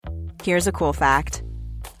Here's a cool fact.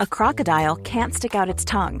 A crocodile can't stick out its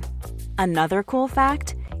tongue. Another cool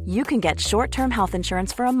fact, you can get short-term health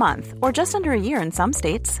insurance for a month or just under a year in some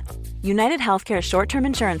states. United Healthcare short-term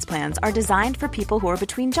insurance plans are designed for people who are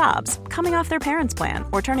between jobs, coming off their parents' plan,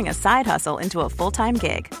 or turning a side hustle into a full-time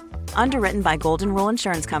gig. Underwritten by Golden Rule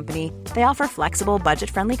Insurance Company, they offer flexible,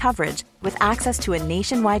 budget-friendly coverage with access to a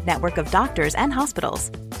nationwide network of doctors and hospitals.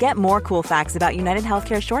 Get more cool facts about United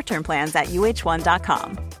Healthcare short-term plans at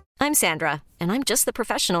uh1.com. I'm Sandra, and I'm just the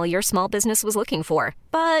professional your small business was looking for.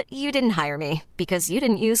 But you didn't hire me because you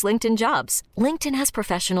didn't use LinkedIn Jobs. LinkedIn has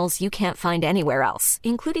professionals you can't find anywhere else,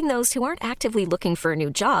 including those who aren't actively looking for a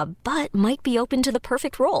new job, but might be open to the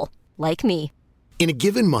perfect role, like me. In a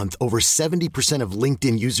given month, over 70% of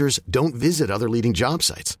LinkedIn users don't visit other leading job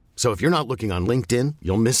sites. So if you're not looking on LinkedIn,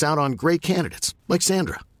 you'll miss out on great candidates like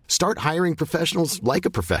Sandra. Start hiring professionals like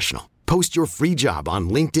a professional. Post your free job on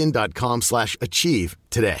linkedin.com/achieve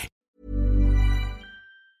today.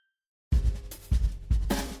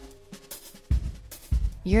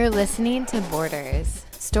 You're listening to Borders,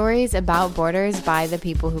 stories about borders by the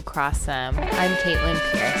people who cross them. I'm Caitlin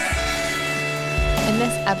Pierce. In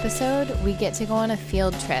this episode, we get to go on a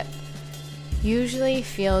field trip. Usually,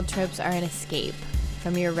 field trips are an escape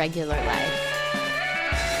from your regular life.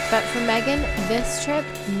 But for Megan, this trip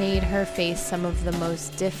made her face some of the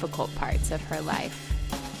most difficult parts of her life.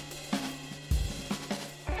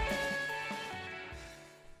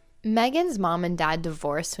 Megan's mom and dad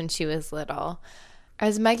divorced when she was little.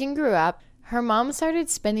 As Megan grew up, her mom started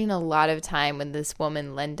spending a lot of time with this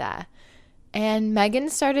woman, Linda. And Megan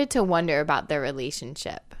started to wonder about their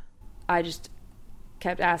relationship. I just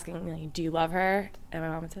kept asking, like, do you love her? And my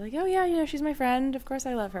mom would say, like, oh, yeah, she's my friend. Of course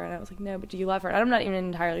I love her. And I was like, no, but do you love her? And I'm not even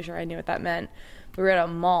entirely sure I knew what that meant. We were at a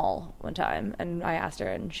mall one time, and I asked her,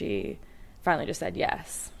 and she finally just said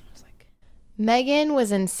yes. I was like, Megan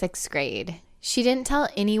was in 6th grade. She didn't tell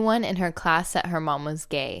anyone in her class that her mom was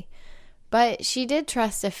gay. But she did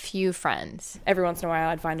trust a few friends. Every once in a while,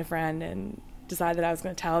 I'd find a friend and decide that I was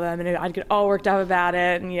going to tell them, and I'd get all worked up about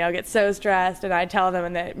it and, get so stressed, and I'd tell them,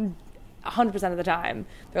 and then 100% of the time,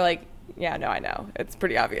 they're like, yeah, no, I know. It's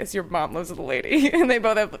pretty obvious. Your mom lives with a lady, and they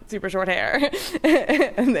both have super short hair.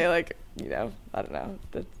 And they, I don't know.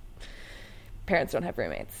 The parents don't have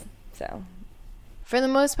roommates, so. For the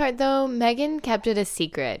most part, though, Megan kept it a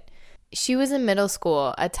secret. She was in middle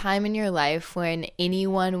school, a time in your life when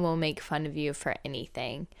anyone will make fun of you for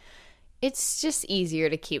anything. It's just easier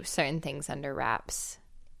to keep certain things under wraps.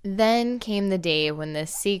 Then came the day when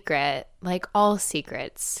this secret, like all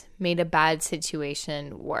secrets, made a bad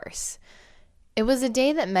situation worse. It was a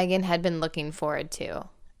day that Megan had been looking forward to,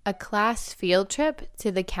 a class field trip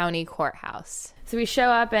to the county courthouse. So we show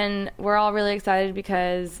up, and we're all really excited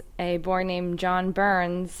because a boy named John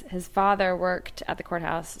Burns, his father worked at the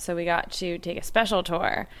courthouse, so we got to take a special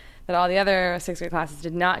tour that all the other 6th grade classes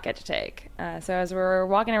did not get to take. So as we're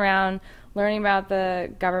walking around, learning about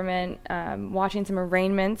the government, watching some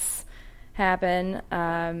arraignments happen,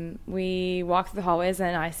 we walk through the hallways,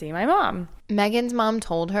 and I see my mom. Megan's mom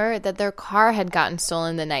told her that their car had gotten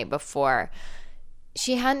stolen the night before.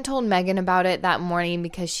 She hadn't told Megan about it that morning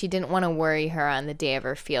because she didn't want to worry her on the day of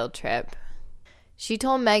her field trip. She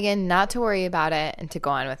told Megan not to worry about it and to go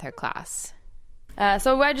on with her class.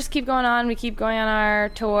 So I just keep going on. We keep going on our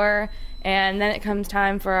tour, and then it comes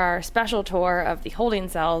time for our special tour of the holding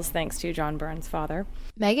cells, thanks to John Burns' father.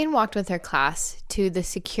 Megan walked with her class to the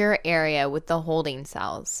secure area with the holding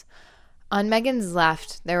cells. On Megan's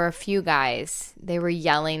left, there were a few guys. They were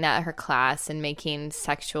yelling at her class and making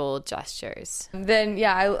sexual gestures. Then,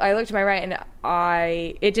 yeah, I looked to my right, and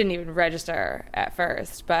it didn't even register at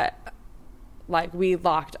first, but,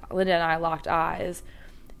 Linda and I locked eyes,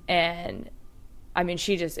 and,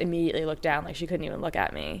 she just immediately looked down, she couldn't even look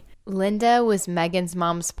at me. Linda was Megan's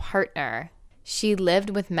mom's partner. She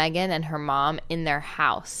lived with Megan and her mom in their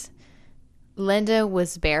house. Linda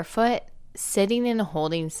was barefoot, sitting in a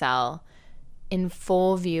holding cell, in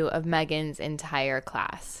full view of Megan's entire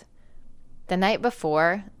class. The night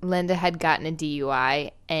before, Linda had gotten a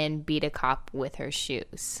DUI and beat a cop with her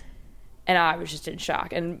shoes. And I was just in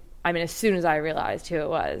shock. And, as soon as I realized who it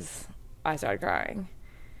was, I started crying.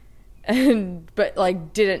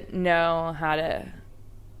 But, didn't know how to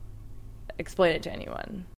explain it to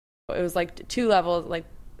anyone. It was, 2 levels,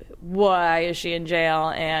 why is she in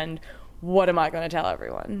jail, and what am I going to tell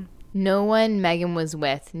everyone? No one Megan was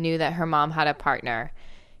with knew that her mom had a partner,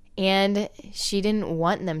 and she didn't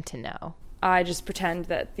want them to know. I just pretend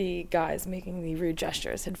that the guys making the rude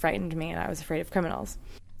gestures had frightened me, and I was afraid of criminals.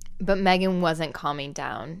 But Megan wasn't calming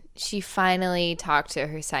down. She finally talked to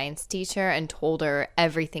her science teacher and told her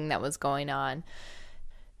everything that was going on.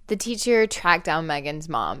 The teacher tracked down Megan's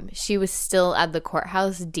mom. She was still at the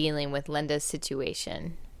courthouse dealing with Linda's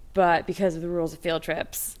situation. But because of the rules of field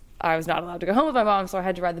trips, I was not allowed to go home with my mom, so I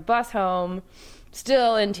had to ride the bus home,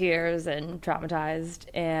 still in tears and traumatized,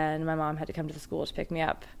 and my mom had to come to the school to pick me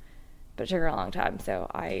up. But it took her a long time,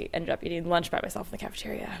 so I ended up eating lunch by myself in the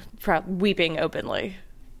cafeteria, weeping openly.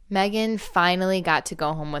 Megan finally got to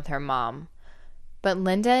go home with her mom, but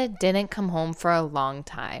Linda didn't come home for a long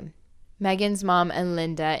time. Megan's mom and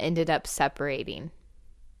Linda ended up separating.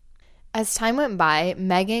 As time went by,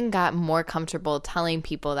 Megan got more comfortable telling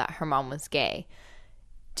people that her mom was gay.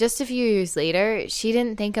 Just a few years later, she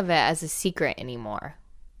didn't think of it as a secret anymore.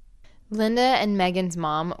 Linda and Megan's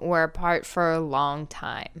mom were apart for a long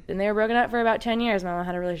time. And they were broken up for about 10 years. My mom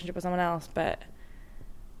had a relationship with someone else, but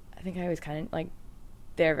I think I always kind of,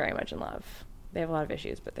 they're very much in love. They have a lot of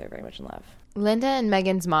issues, but they're very much in love. Linda and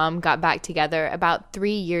Megan's mom got back together about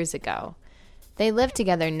 3 years ago. They live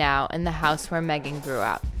together now in the house where Megan grew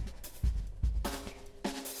up.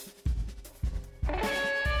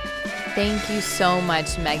 Thank you so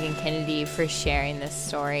much, Megan Kennedy, for sharing this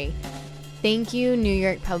story. Thank you, New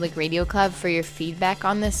York Public Radio Club, for your feedback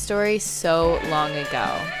on this story so long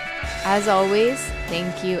ago. As always,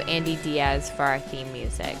 thank you, Andy Diaz, for our theme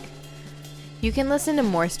music. You can listen to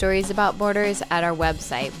more stories about Borders at our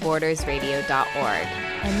website, bordersradio.org.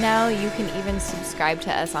 And now you can even subscribe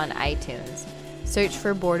to us on iTunes. Search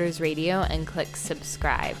for Borders Radio and click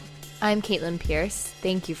subscribe. I'm Caitlin Pierce.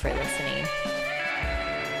 Thank you for listening.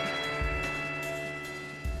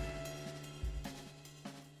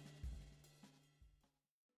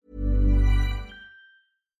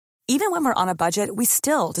 Even when we're on a budget, we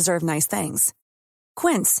still deserve nice things.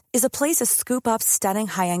 Quince is a place to scoop up stunning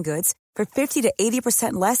high-end goods for 50 to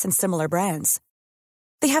 80% less than similar brands.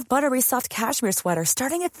 They have buttery soft cashmere sweaters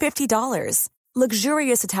starting at $50,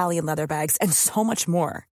 luxurious Italian leather bags, and so much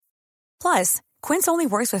more. Plus, Quince only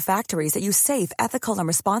works with factories that use safe, ethical, and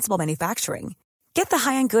responsible manufacturing. Get the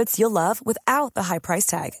high-end goods you'll love without the high price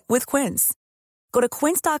tag with Quince. Go to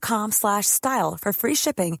quince.com/style for free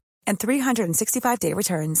shipping and 365-day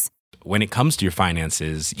returns. When it comes to your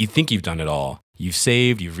finances, you think you've done it all. You've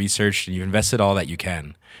saved, you've researched, and you've invested all that you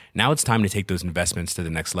can. Now it's time to take those investments to the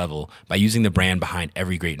next level by using the brand behind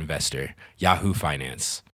every great investor, Yahoo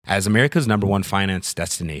Finance. As America's #1 finance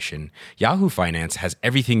destination, Yahoo Finance has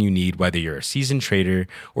everything you need, whether you're a seasoned trader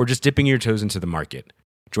or just dipping your toes into the market.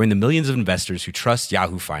 Join the millions of investors who trust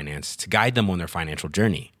Yahoo Finance to guide them on their financial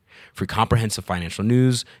journey. For comprehensive financial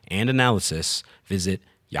news and analysis, visit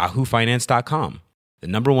yahoofinance.com. The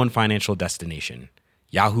 #1 financial destination,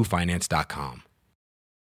 yahoofinance.com.